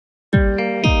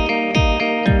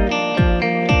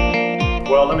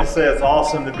Well, let me say it's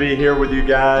awesome to be here with you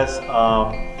guys.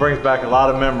 Brings back a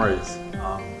lot of memories.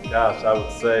 Gosh, I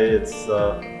would say it's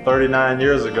 39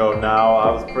 years ago now. I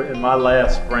was in my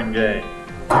last spring game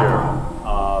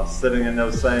here, sitting in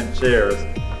those same chairs,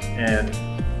 and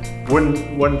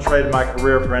wouldn't trade my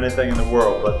career for anything in the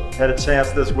world, but had a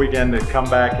chance this weekend to come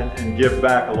back and give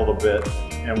back a little bit,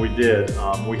 and we did.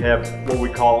 We have what we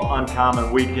call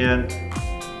Uncommon Weekend.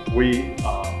 We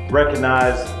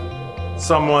recognize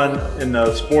someone in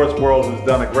the sports world who's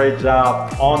done a great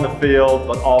job on the field,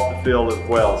 but off the field as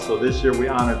well. So this year we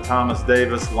honored Thomas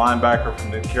Davis, linebacker from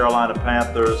the Carolina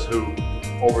Panthers, who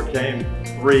overcame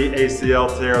 3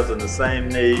 ACL tears in the same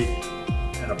knee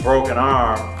and a broken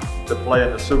arm to play in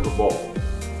the Super Bowl.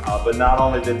 But not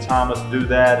only did Thomas do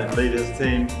that and lead his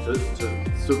team to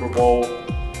Super Bowl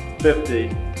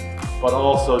 50, but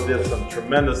also did some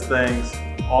tremendous things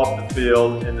off the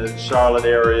field in the Charlotte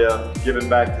area, giving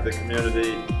back to the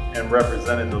community and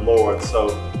representing the Lord. So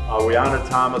we honored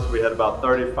Thomas. We had about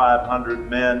 3,500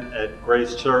 men at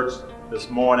Grace Church this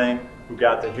morning who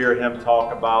got to hear him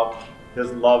talk about his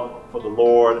love for the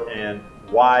Lord and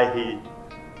why he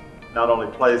not only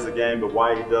plays the game, but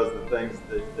why he does the things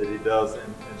that he does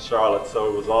in Charlotte. So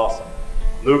it was awesome.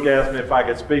 Luke asked me if I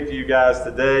could speak to you guys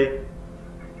today,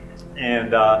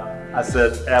 and I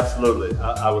said, absolutely.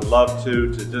 I would love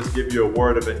to just give you a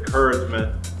word of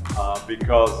encouragement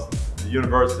because the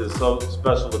university is so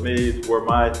special to me. It's where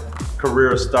my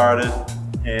career started,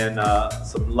 and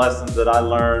some lessons that I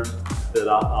learned that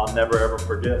I'll never ever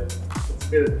forget. That's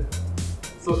good.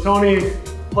 So Tony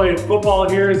played football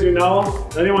here, as you know.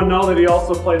 Does anyone know that he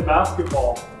also played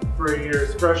basketball for a year,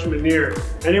 his freshman year?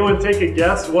 Anyone take a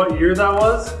guess what year that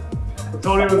was?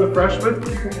 Tony was a freshman?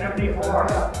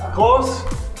 74. Close?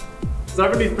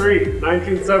 73,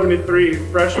 1973,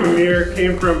 freshman year,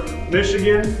 came from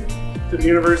Michigan to the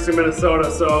University of Minnesota.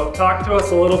 So talk to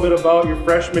us a little bit about your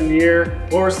freshman year.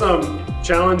 What were some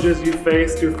challenges you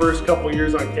faced your first couple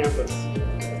years on campus?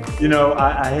 You know,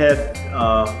 I had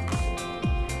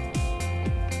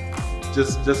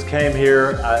just came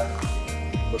here.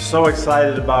 I was so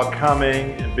excited about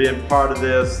coming and being part of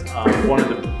this.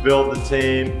 Wanted to build the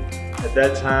team. At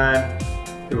that time,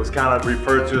 it was kind of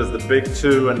referred to as the Big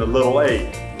Two and the Little Eight.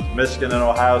 It was Michigan and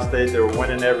Ohio State. They were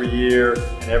winning every year,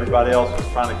 and everybody else was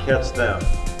trying to catch them.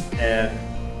 And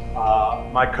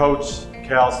my coach,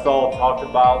 Cal Stahl, talked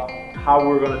about how we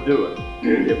were going to do it.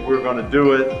 If we were going to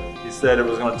do it, he said it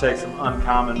was going to take some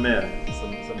uncommon men,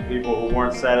 some people who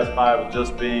weren't satisfied with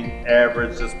just being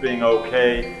average, just being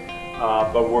okay,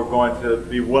 but we're going to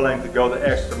be willing to go the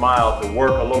extra mile, to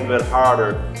work a little bit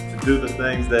harder, to do the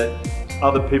things that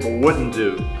other people wouldn't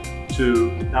do,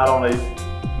 to not only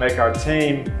make our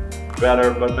team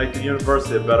better, but make the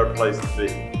university a better place to be.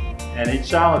 And he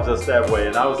challenged us that way,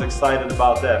 and I was excited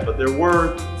about that. But there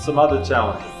were some other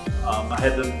challenges. I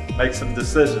had to make some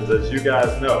decisions, as you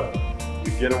guys know.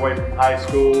 You get away from high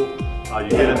school, you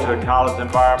get into a college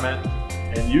environment,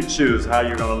 and you choose how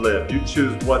you're going to live. You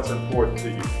choose what's important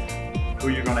to you, who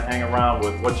you're going to hang around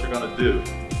with, what you're going to do.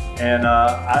 And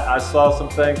I saw some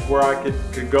things where I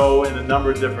could go in a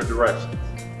number of different directions.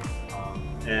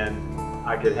 And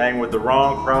I could hang with the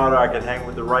wrong crowd, or I could hang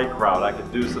with the right crowd. I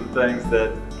could do some things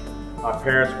that my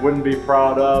parents wouldn't be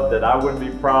proud of, that I wouldn't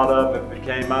be proud of if it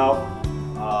came out,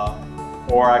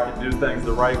 or I could do things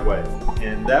the right way.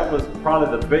 And that was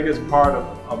probably the biggest part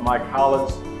of my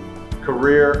college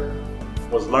career,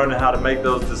 was learning how to make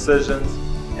those decisions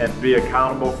and be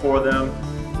accountable for them,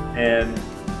 and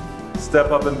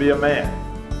step up and be a man,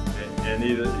 and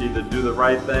either do the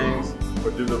right things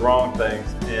or do the wrong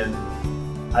things. And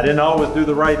I didn't always do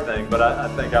the right thing, but I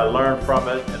think I learned from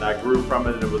it and I grew from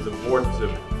it, and it was important to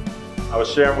me. I was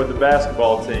sharing with the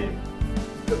basketball team,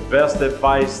 the best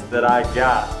advice that I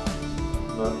got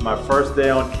my first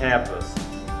day on campus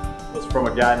was from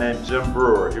a guy named Jim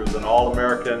Brewer. He was an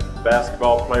All-American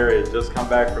basketball player. He had just come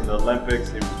back from the Olympics.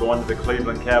 He was going to the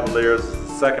Cleveland Cavaliers, the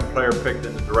second player picked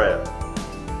in the draft.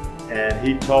 And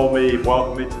he told me, he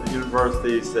welcomed me to the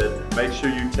university. He said, make sure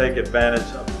you take advantage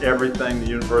of everything the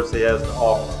university has to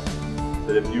offer.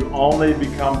 That if you only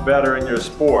become better in your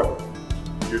sport,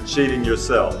 you're cheating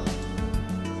yourself.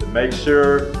 So make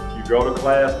sure you go to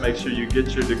class, make sure you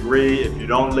get your degree. If you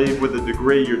don't leave with a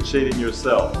degree, you're cheating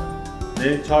yourself. And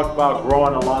then he talked about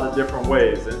growing a lot of different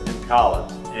ways in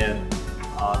college. And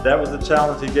that was the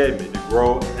challenge he gave me, to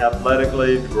grow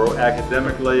athletically, to grow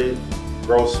academically,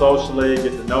 grow socially,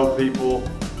 get to know people,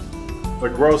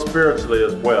 but grow spiritually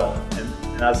as well.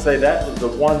 And I'd say that was the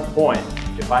one point.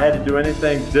 If I had to do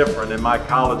anything different in my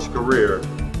college career,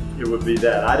 it would be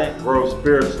that. I didn't grow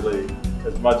spiritually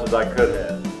as much as I could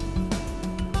have.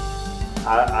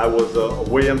 I was a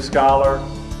Williams Scholar,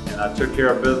 and I took care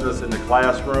of business in the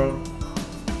classroom.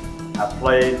 I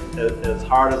played as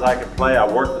hard as I could play. I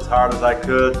worked as hard as I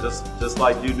could, just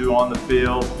like you do on the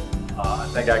field. I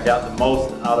think I got the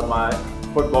most out of my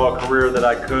football career that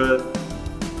I could.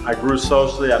 I grew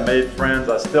socially, I made friends.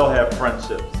 I still have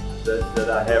friendships that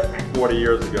I had from 40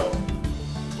 years ago.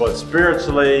 But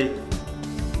spiritually,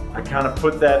 I kind of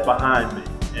put that behind me,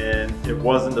 and it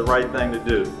wasn't the right thing to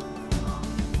do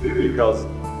because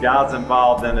God's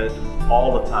involved in it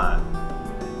all the time.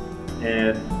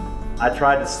 And I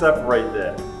tried to separate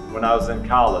that when I was in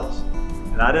college.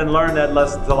 And I didn't learn that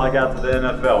lesson until I got to the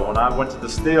NFL. When I went to the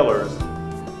Steelers,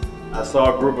 I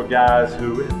saw a group of guys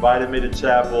who invited me to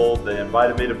chapel, they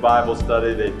invited me to Bible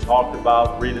study, they talked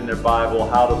about reading their Bible,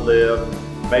 how to live,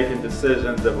 making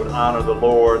decisions that would honor the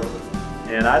Lord.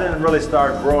 And I didn't really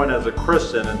start growing as a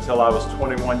Christian until I was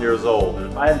 21 years old.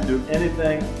 And if I had to do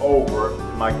anything over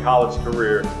in my college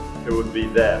career, it would be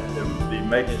that. It would be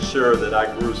making sure that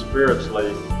I grew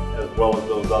spiritually as well as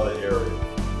those other areas.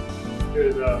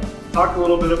 Good. Talk a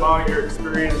little bit about your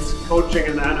experience coaching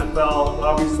in the NFL. You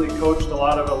obviously coached a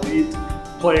lot of elite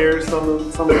players, some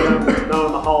of them now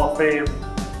in the Hall of Fame.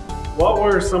 What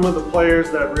were some of the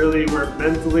players that really were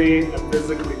mentally and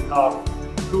physically tough?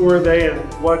 Who were they, and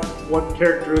what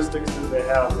characteristics do they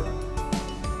have?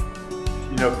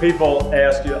 You know, people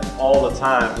ask you all the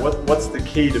time, what's the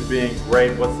key to being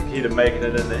great? What's the key to making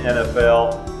it in the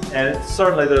NFL? And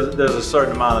certainly there's a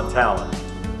certain amount of talent.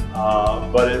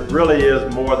 But it really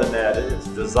is more than that. It's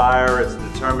desire, it's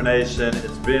determination,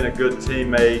 it's being a good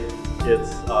teammate,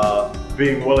 it's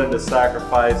being willing to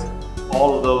sacrifice,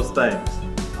 all of those things.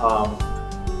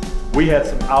 We had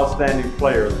some outstanding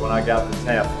players when I got to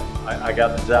Tampa. I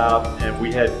got the job, and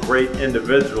we had great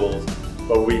individuals,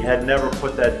 but we had never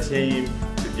put that team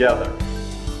together.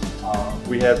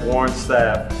 We had Warren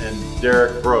Sapp and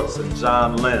Derek Brooks and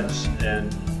John Lynch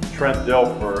and Trent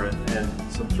Dilfer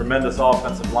and some tremendous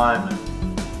offensive linemen,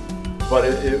 but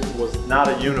it was not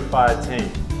a unified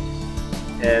team.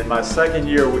 And my second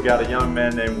year, we got a young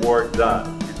man named Warwick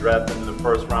Dunn. We drafted him in the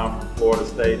first round from Florida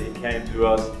State. He came to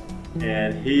us,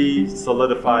 and he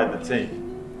solidified the team.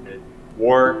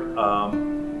 Warwick,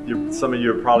 some of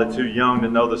you are probably too young to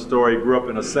know the story. He grew up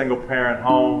in a single-parent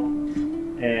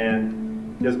home,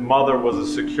 and his mother was a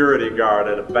security guard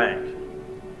at a bank.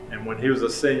 And when he was a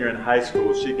senior in high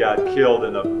school, she got killed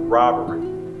in a robbery.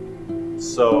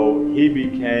 So he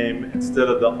became, instead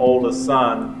of the oldest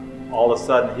son, all of a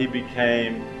sudden he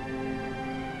became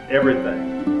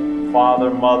everything. Father,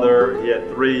 mother, he had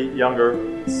 3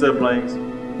 younger siblings.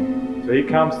 So he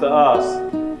comes to us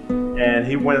and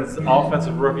he wins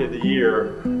Offensive Rookie of the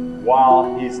Year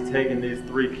while he's taking these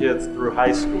 3 kids through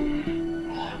high school.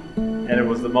 And it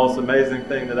was the most amazing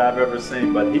thing that I've ever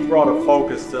seen. But he brought a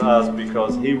focus to us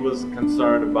because he was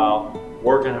concerned about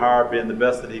working hard, being the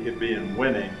best that he could be, and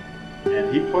winning.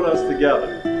 And he put us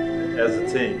together as a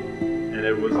team, and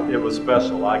it was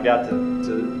special. I got to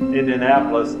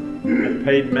Indianapolis, and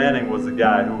Peyton Manning was the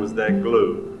guy who was that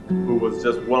glue, who was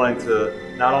just willing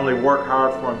to not only work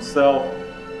hard for himself,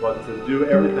 but to do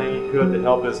everything he could to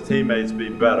help his teammates be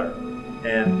better.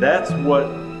 And that's what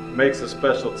makes a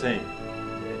special team.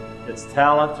 It's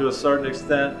talent to a certain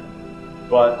extent,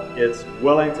 but it's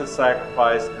willing to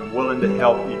sacrifice and willing to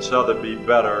help each other be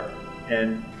better,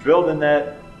 and building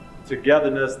that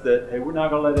togetherness that, hey, we're not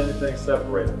going to let anything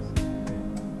separate us.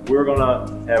 We're going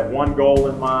to have one goal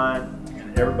in mind,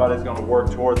 and everybody's going to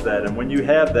work towards that. And when you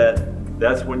have that,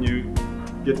 that's when you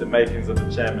get the makings of the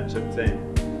championship team.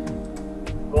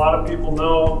 A lot of people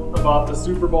know about the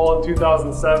Super Bowl in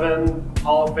 2007,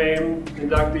 Hall of Fame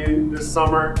inductee this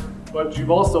summer, but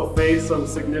you've also faced some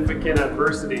significant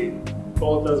adversity,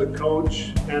 both as a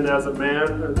coach and as a man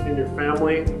in your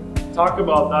family. Talk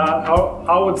about that.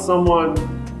 How would someone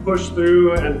push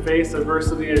through and face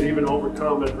adversity and even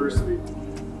overcome adversity?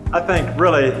 I think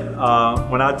really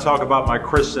when I talk about my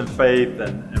Christian faith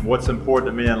and what's important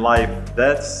to me in life,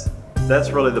 that's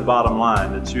really the bottom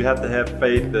line, that you have to have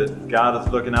faith that God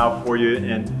is looking out for you,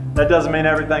 and that doesn't mean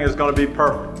everything is going to be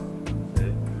perfect.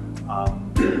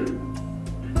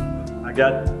 I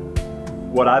got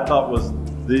what I thought was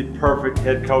the perfect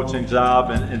head coaching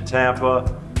job in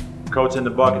Tampa, coaching the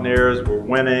Buccaneers. We're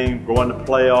winning, going to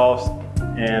playoffs,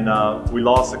 and we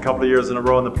lost a couple of years in a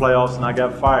row in the playoffs, and I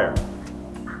got fired.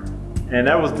 And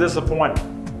that was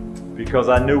disappointing because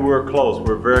I knew we were close.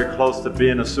 We were very close to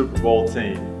being a Super Bowl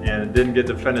team, and didn't get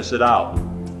to finish it out.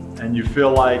 And you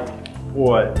feel like,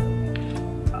 boy,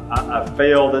 I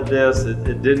failed at this.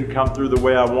 It didn't come through the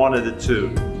way I wanted it to.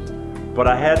 But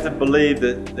I had to believe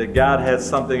that God had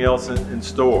something else in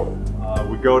store.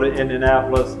 We go to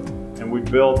Indianapolis, and and we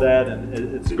build that, and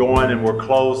it's going, and we're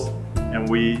close, and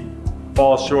we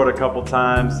fall short a couple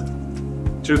times.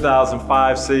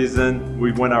 2005 season,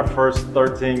 we win our first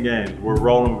 13 games. We're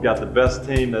rolling. We've got the best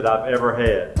team that I've ever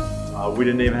had. We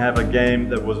didn't even have a game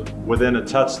that was within a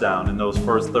touchdown in those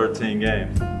first 13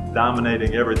 games,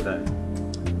 dominating everything.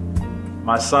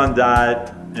 My son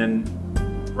died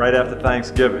right after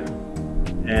Thanksgiving,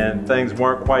 and things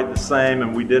weren't quite the same,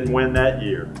 and we didn't win that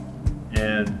year.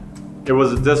 And it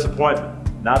was a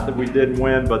disappointment. Not that we didn't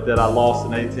win, but that I lost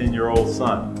an 18-year-old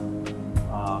son.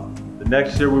 The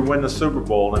next year we win the Super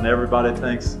Bowl, and everybody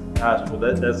thinks, gosh, well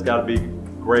that's got to be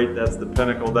great. That's the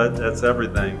pinnacle. That's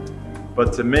everything.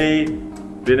 But to me,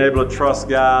 being able to trust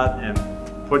God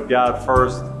and put God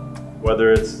first,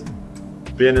 whether it's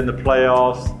being in the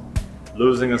playoffs,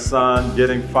 losing a son,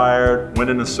 getting fired,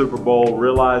 winning the Super Bowl,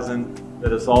 realizing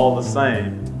that it's all the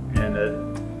same, and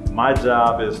that my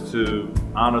job is to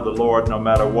honor the Lord no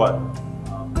matter what.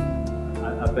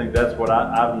 I think that's what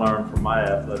I've learned from my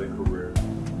athletic career.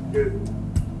 Good.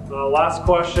 Last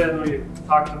question, we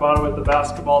talked about it with the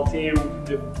basketball team.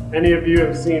 If any of you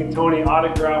have seen Tony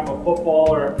autograph a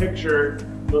football or a picture,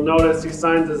 you'll notice he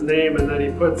signs his name and then he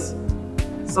puts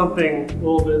something a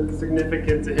little bit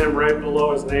significant to him right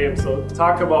below his name. So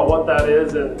talk about what that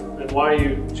is and why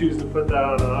you choose to put that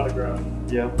on an autograph.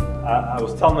 Yeah, I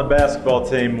was telling the basketball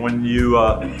team, when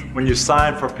you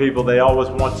sign for people, they always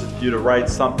want you to write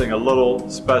something a little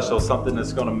special, something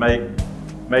that's going to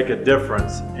make a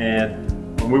difference. And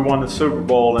when we won the Super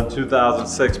Bowl in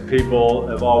 2006, people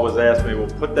have always asked me, well,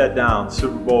 put that down,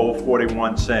 Super Bowl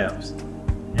 41 champs.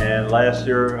 And last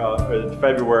year, in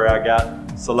February, I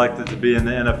got selected to be in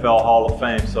the NFL Hall of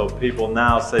Fame. So people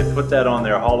now say, put that on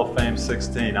there, Hall of Fame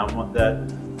 16. I want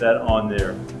that on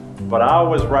there. But I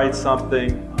always write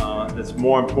something that's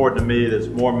more important to me, that's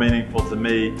more meaningful to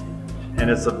me, and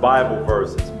it's a Bible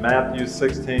verse. It's Matthew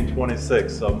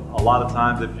 16:26. So a lot of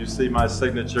times if you see my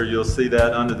signature, you'll see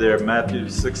that under there, Matthew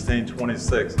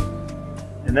 16:26.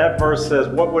 And that verse says,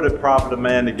 what would it profit a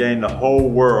man to gain the whole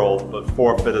world but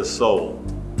forfeit his soul?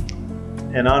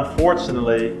 And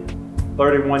unfortunately,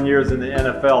 31 years in the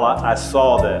NFL, I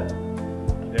saw that.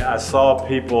 I saw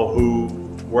people who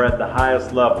were at the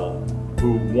highest level,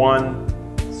 who won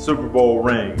Super Bowl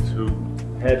rings, who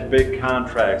had big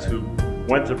contracts, who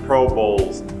went to Pro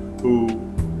Bowls, who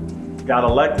got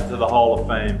elected to the Hall of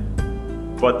Fame,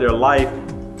 but their life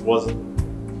was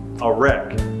a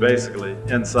wreck, basically,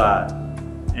 inside.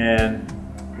 And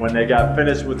when they got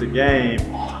finished with the game,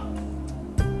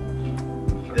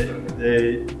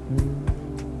 they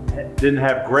didn't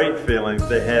have great feelings,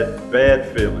 they had bad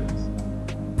feelings.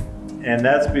 And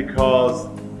that's because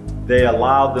they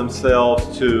allowed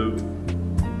themselves to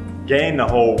gain the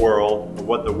whole world,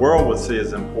 what the world would see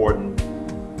as important,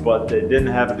 but they didn't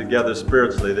have it together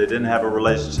spiritually. They didn't have a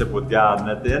relationship with God. And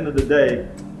at the end of the day,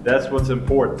 that's what's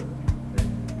important.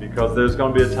 Because there's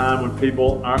going to be a time when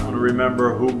people aren't going to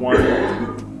remember who won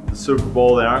the Super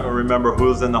Bowl. They aren't going to remember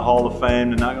who's in the Hall of Fame.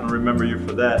 They're not going to remember you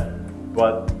for that.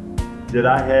 But did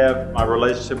I have my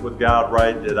relationship with God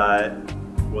right?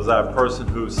 Was I a person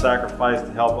who sacrificed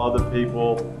to help other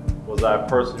people? Was I a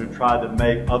person who tried to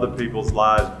make other people's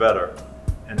lives better?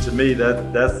 And to me,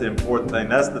 that's the important thing.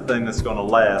 That's the thing that's going to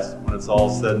last when it's all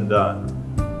said and done.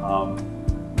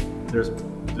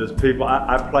 There's people,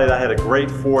 I had a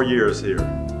great 4 years here.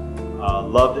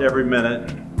 Loved every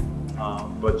minute.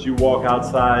 But you walk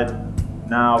outside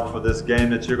now for this game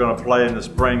that you're going to play in the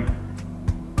spring,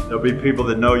 there'll be people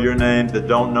that know your name that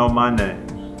don't know my name.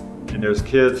 And there's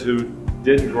kids who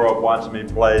didn't grow up watching me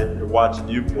play, they're watching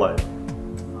you play.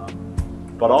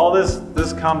 But all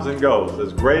this comes and goes,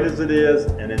 as great as it is,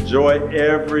 and enjoy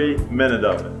every minute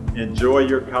of it. Enjoy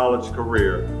your college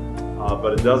career,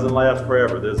 but it doesn't last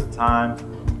forever. There's a time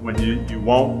when you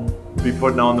won't be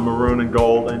putting on the maroon and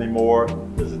gold anymore.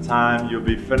 There's a time you'll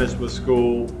be finished with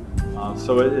school.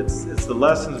 So it's the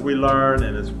lessons we learn,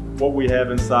 and it's what we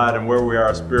have inside and where we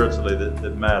are spiritually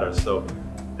that matters. So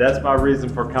that's my reason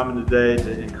for coming today,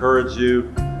 to encourage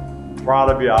you. Proud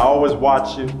of you. I always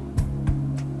watch you.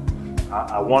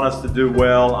 I want us to do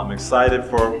well. I'm excited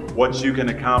for what you can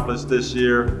accomplish this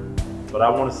year, but I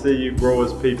want to see you grow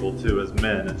as people too, as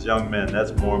men, as young men.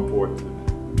 That's more important to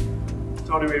me.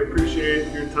 Tony, we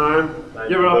appreciate your time.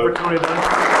 Give it up for Tony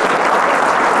Dungy.